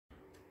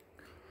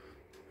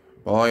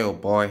Boy, oh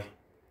boy.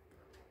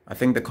 I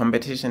think the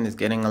competition is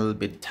getting a little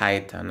bit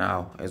tighter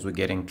now as we're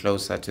getting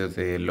closer to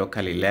the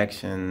local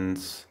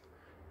elections.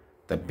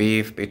 The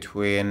beef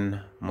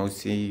between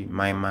Musi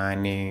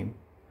Maimani,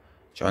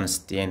 John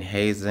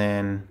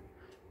Steenhuisen,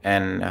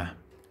 and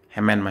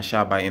Herman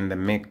Mashaba in the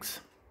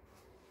mix.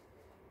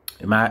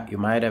 You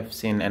might have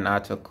seen an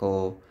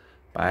article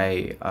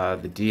by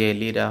the DA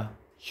leader,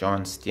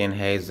 John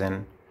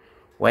Steenhuisen,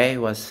 where he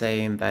was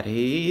saying that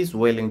he is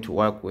willing to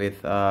work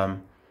with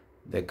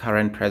the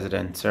current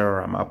president,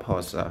 Cyril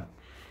Ramaphosa,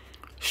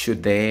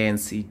 should the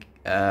ANC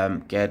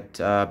get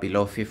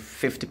below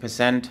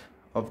 50%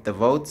 of the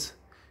votes.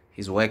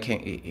 He's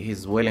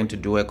willing to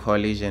do a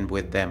coalition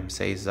with them,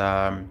 says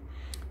John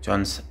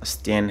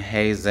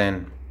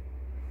Steenhuisen.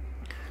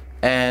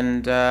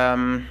 And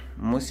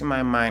Musi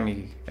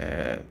Maimani,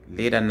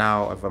 leader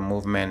now of a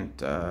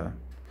movement,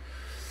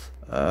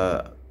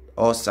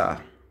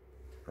 OSA,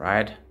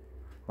 right?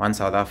 One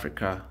South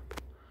Africa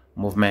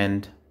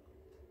movement,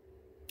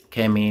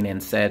 came in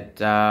and said,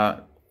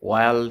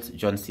 while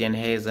John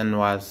Steenhuisen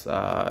was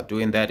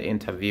doing that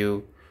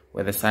interview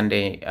with the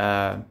Sunday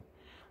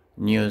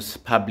news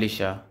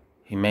publisher,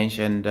 he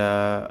mentioned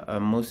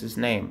Musi's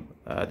name,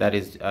 that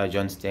is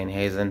John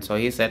Steenhuisen. So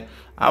he said,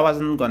 I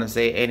wasn't going to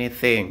say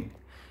anything.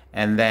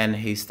 And then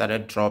he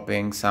started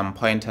dropping some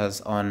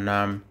pointers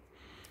on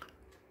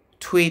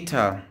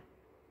Twitter.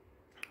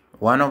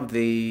 One of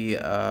the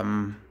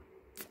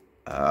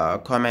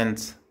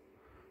comments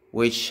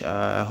which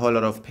a whole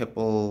lot of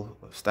people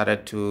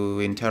started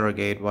to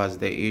interrogate was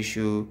the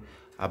issue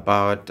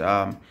about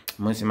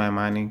Musi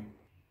Maimani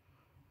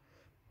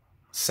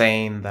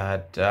saying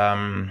that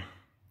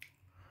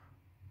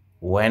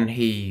when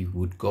he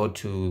would go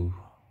to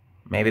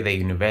maybe the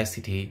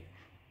university,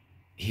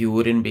 he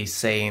wouldn't be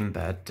saying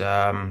that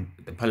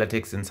the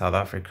politics in South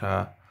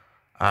Africa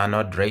are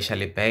not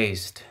racially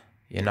based,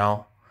 you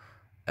know.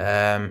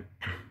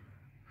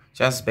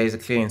 Just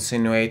basically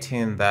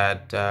insinuating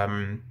that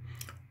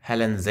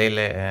Helen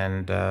Zille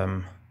and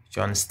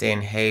John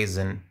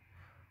Steenhuisen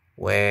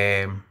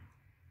were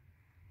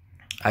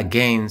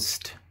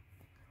against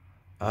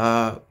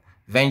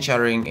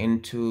venturing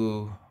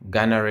into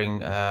garnering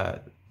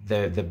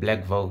the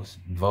black vote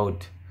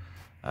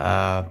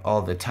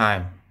all the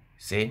time,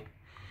 see?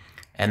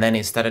 And then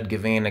he started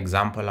giving an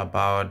example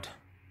about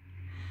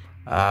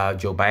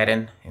Joe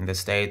Biden in the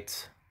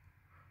States,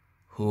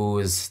 who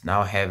is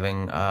now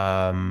having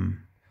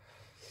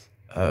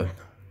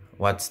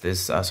what's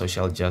this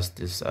social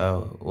justice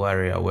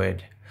warrior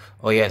word?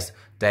 Oh yes,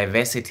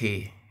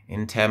 diversity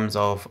in terms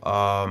of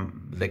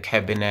the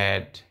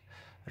cabinet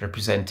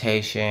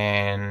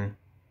representation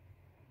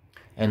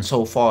and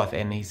so forth.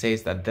 And he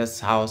says that this is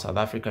how South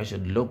Africa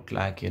should look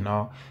like, you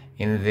know,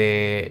 in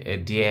the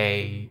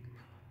DA,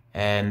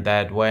 and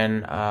that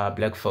when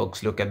black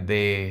folks look at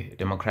the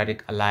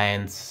Democratic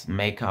Alliance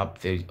makeup,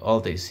 all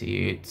they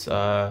see it's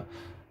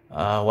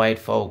white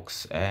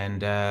folks,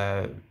 and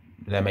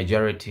the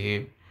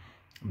majority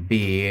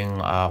being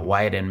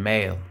white and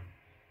male.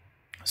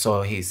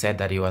 So he said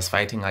that he was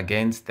fighting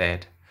against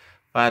that.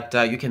 But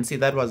you can see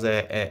that was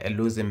a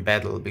losing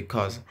battle,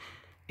 because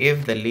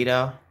if the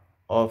leader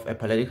of a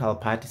political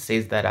party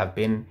says that I've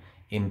been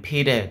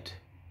impeded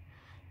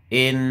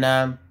in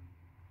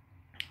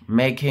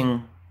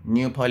making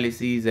new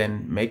policies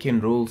and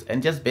making rules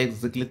and just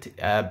basically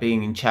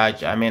being in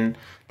charge, I mean,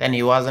 then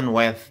he wasn't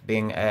worth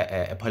being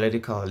a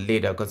political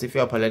leader. Because if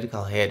you're a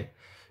political head,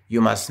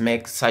 you must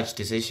make such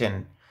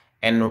decision.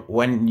 And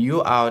when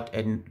you out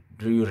and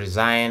you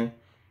resign,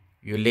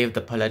 you leave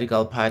the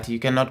political party, you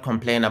cannot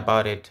complain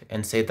about it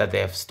and say that they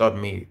have stopped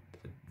me.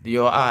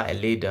 You are a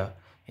leader,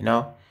 you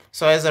know.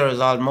 So as a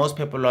result, most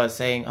people are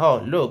saying, oh,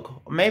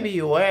 look, maybe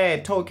you were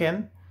a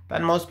token,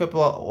 but most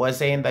people were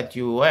saying that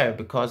you were,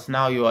 because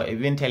now you are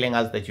even telling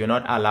us that you're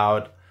not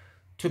allowed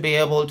to be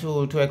able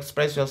to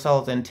express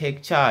yourselves and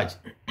take charge.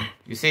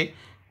 You see?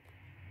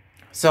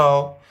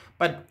 So,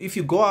 but if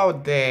you go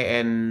out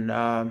there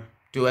and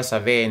do a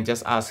survey and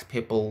just ask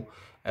people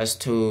as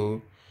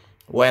to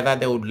whether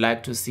they would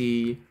like to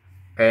see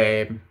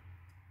a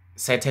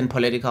certain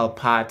political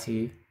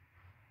party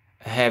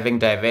having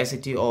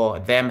diversity or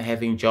them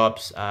having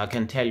jobs, I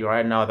can tell you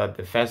right now that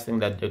the first thing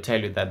that they'll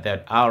tell you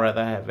that I'd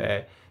rather have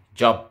a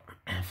job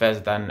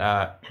first than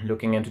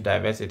looking into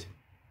diversity.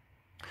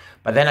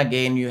 But then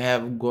again, you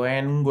have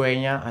Gwen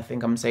Gwenya, I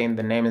think I'm saying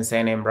the name and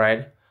surname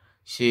right.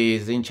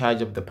 She's in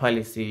charge of the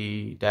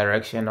policy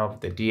direction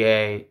of the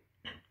DA.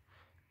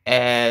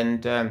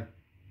 And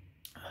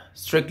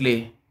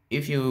strictly,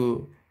 if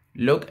you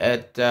look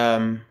at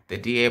the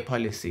DA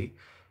policy,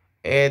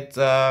 it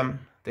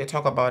they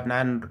talk about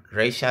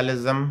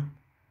non-racialism,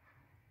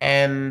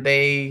 and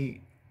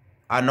they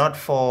are not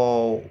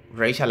for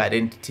racial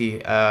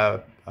identity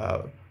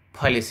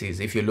policies,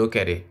 if you look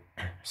at it.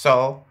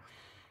 So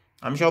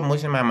I'm sure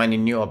Musi Maimani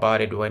knew about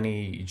it when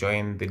he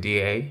joined the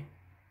DA.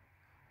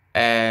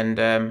 And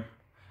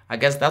I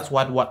guess that's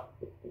what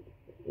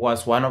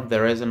was one of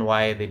the reasons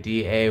why the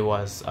DA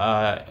was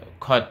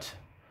caught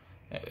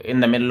in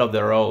the middle of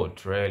the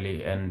road,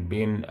 really, and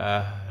being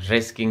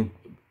risking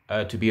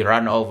to be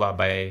run over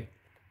by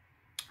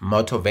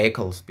motor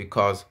vehicles,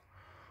 because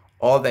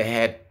all they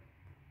had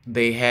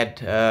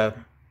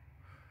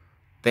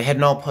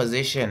no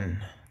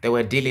position. They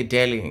were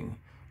dilly-dallying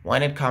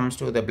when it comes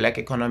to the black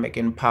economic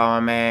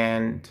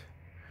empowerment.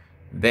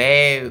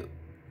 They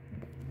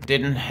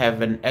didn't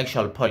have an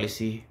actual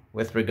policy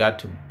with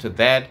regard to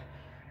that,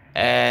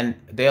 and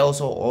they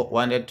also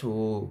wanted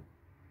to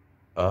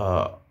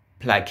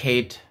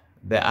placate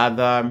the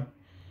other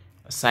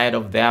side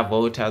of their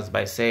voters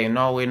by saying,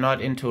 no, we're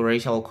not into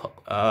racial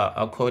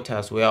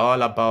quotas, we're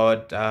all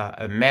about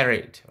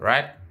merit,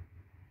 right?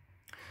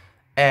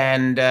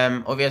 And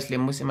obviously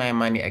Mmusi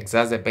Maimane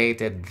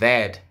exacerbated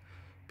that,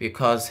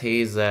 because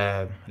he's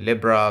a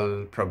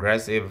liberal,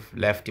 progressive,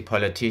 lefty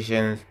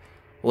politician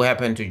who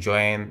happened to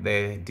join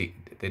the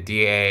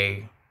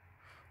DA,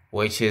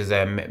 which is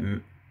a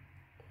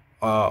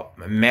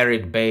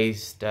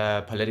merit-based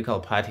political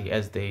party,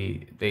 as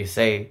they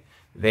say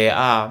they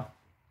are.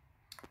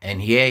 And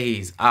here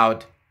he's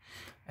out.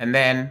 And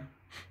then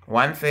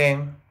one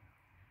thing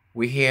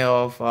we hear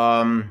of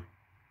Herman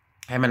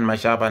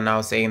Mashaba now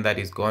saying that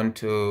he's going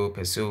to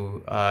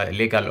pursue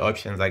legal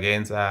options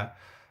against John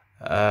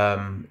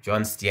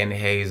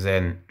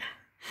Steenhuisen.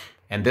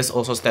 And this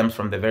also stems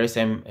from the very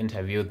same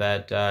interview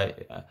that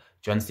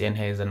John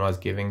Steenhuisen was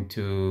giving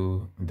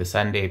to the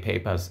Sunday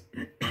papers,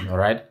 all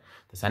right?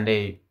 The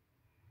Sunday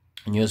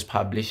news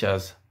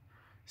publishers,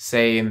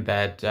 saying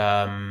that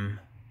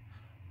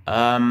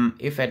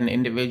if an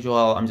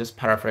individual, I'm just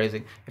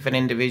paraphrasing, if an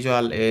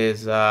individual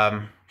is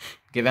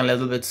given a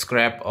little bit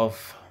scrap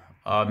of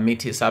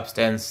meaty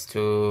substance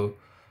to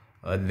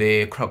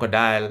the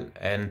crocodile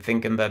and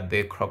thinking that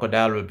the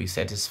crocodile will be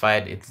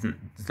satisfied, it's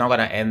not going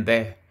to end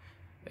there.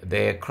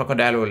 The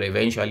crocodile will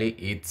eventually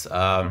eat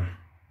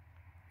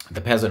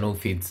the person who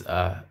feeds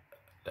a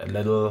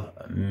little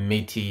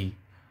meaty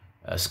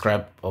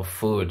scrap of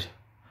food.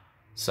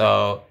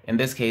 So in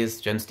this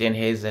case, John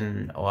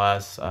Steenhuisen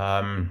was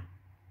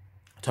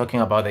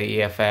talking about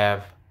the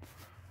EFF,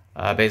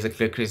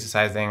 basically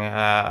criticizing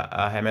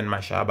Herman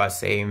Mashaba,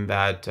 saying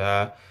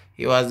that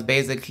he was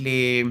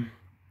basically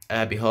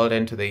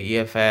beholden to the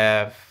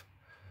EFF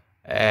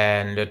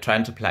and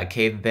trying to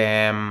placate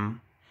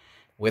them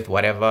with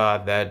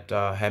whatever that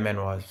Herman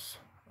was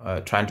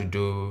trying to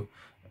do.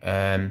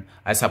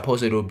 I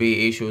suppose it will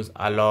be issues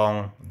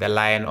along the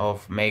line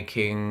of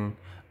making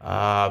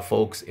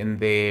folks in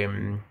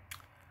the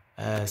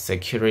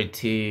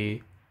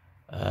security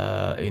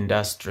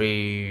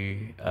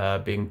industry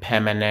being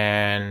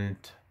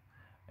permanent,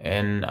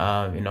 and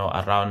you know,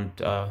 around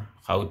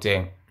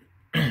Gauteng,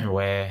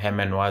 where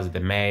Herman was the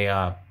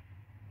mayor.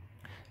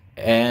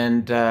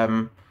 And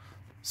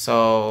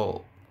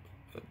so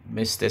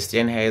Mr.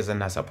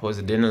 Steenhuisen, I suppose,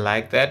 didn't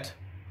like that.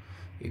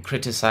 He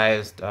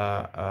criticized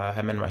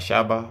Herman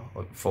Mashaba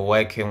for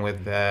working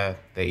with the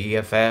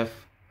EFF.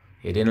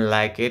 He didn't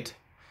like it.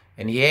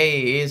 And here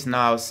he is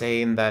now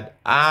saying that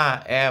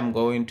I am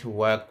going to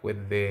work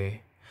with the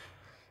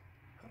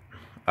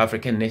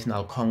African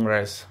National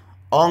Congress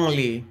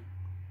only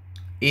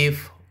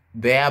if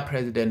their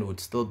president would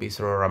still be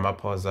Cyril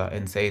Ramaphosa,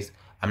 and says,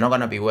 I'm not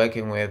going to be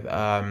working with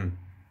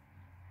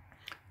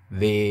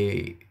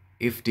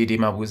if Didi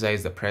Mabuza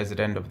is the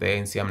president of the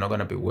ANC, I'm not going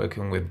to be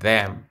working with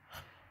them.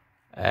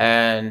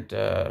 And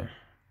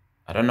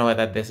I don't know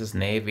whether this is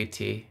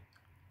naivety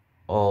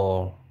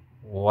or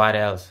what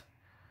else,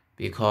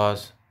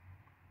 because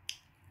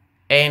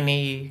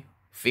any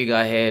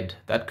figurehead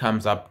that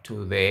comes up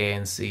to the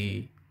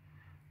ANC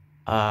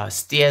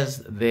steers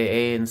the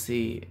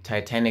ANC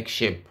Titanic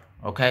ship,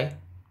 okay?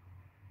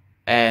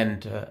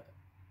 And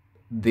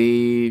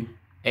the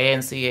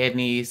ANC,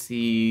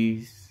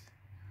 NECs,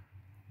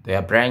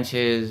 their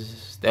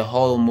branches, the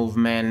whole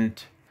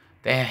movement,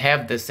 they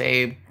have the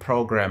same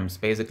programs.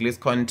 Basically, it's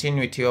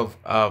continuity of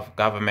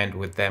government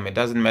with them. It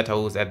doesn't matter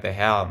who's at the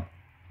helm.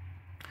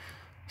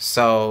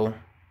 So,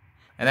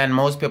 and then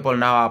most people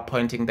now are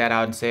pointing that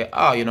out and say,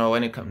 oh, you know,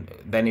 when it comes,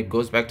 then it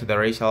goes back to the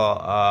racial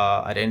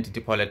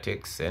identity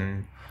politics.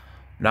 And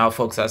now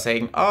folks are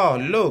saying, oh,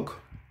 look,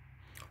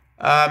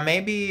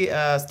 maybe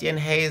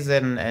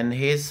Steenhuisen and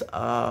his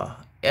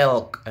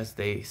ilk, as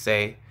they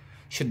say,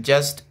 should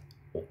just,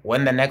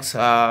 when the next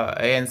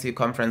ANC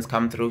conference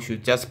come through,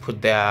 should just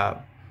put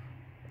their,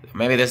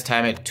 maybe this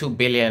time at 2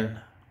 billion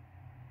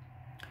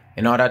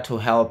in order to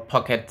help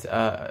pocket,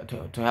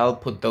 to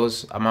help put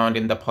those amount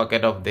in the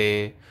pocket of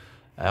the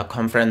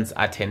conference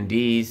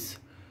attendees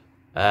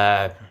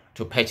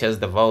to purchase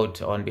the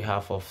vote on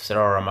behalf of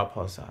Cyril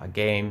Ramaphosa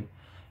again.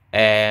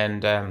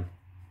 And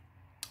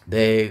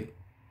the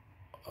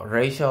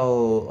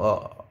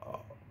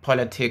racial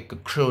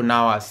politic crew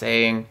now are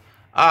saying,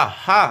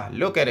 aha,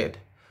 look at it.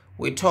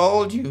 We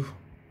told you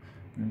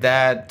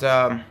that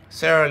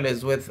Cyril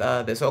is with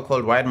the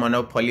so-called white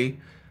monopoly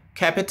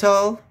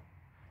capital.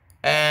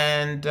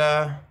 And,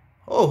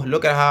 oh,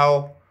 look at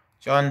how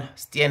John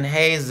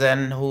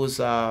Steenhuisen, who's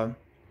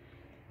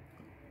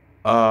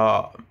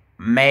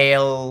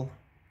male,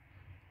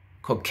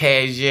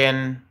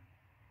 Caucasian,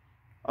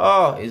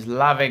 is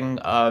loving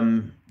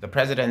the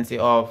presidency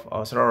of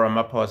Cyril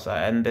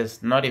Ramaphosa, and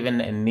there's not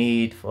even a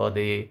need for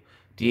the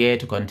DA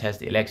to contest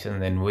the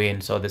elections and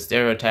win. So the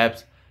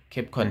stereotypes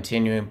keep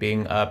continuing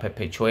being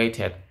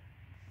perpetuated.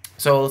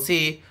 So we'll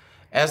see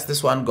as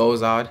this one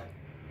goes out.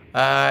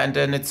 And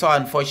then it's so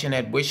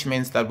unfortunate, which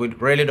means that we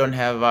really don't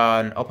have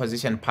an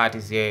opposition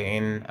parties here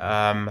in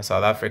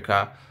South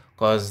Africa,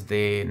 because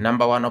the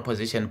 #1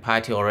 opposition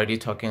party already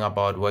talking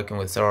about working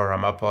with Cyril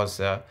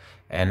Ramaphosa,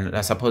 and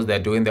I suppose they're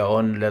doing their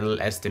own little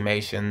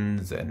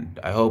estimations, and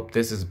I hope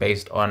this is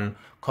based on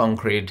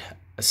concrete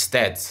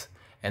stats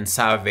and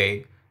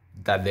survey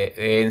that the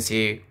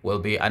ANC will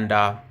be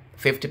under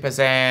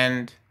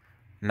 50%.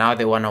 Now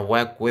they want to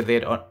work with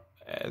it on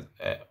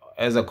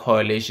as a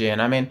coalition.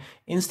 I mean,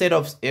 instead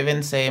of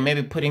even saying,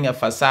 maybe putting a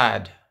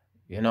facade,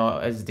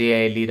 as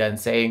DA leader and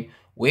saying,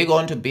 we're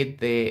going to beat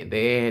the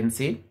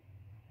ANC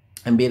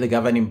and be the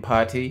governing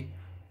party.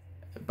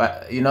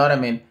 But you know what I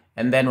mean?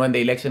 And then when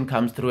the election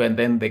comes through and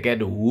then they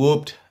get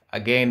whooped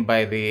again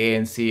by the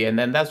ANC. And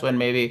then that's when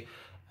maybe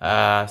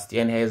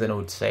Steenhuisen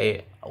would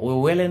say, we're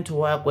willing to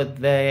work with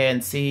the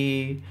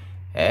ANC,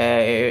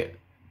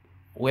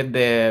 with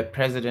the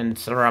president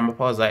Cyril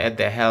Ramaphosa at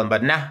the helm.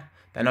 But nah,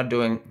 they're not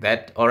doing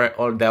that, or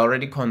they're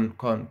already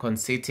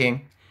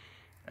conceding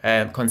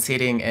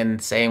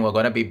and saying we're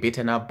going to be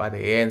beaten up by the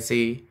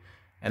ANC.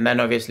 And then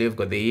obviously we've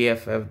got the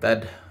EFF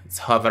that is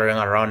hovering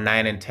around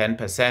 9 and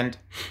 10%.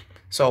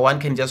 So one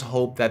can just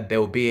hope that there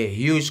will be a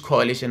huge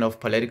coalition of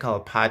political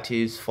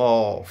parties, 4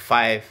 or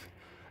 5,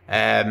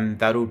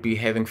 that will be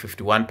having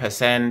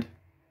 51%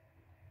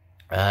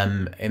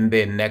 in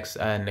the next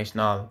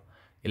national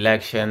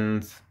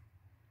elections.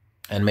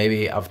 And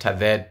maybe after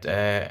that,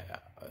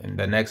 in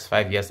the next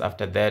 5 years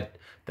after that,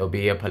 there'll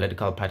be a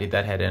political party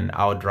that had an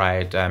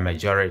outright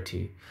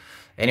majority.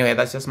 Anyway,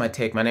 that's just my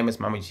take. My name is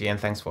Mamuji, and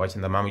thanks for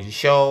watching the Mamuji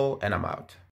Show, and I'm out.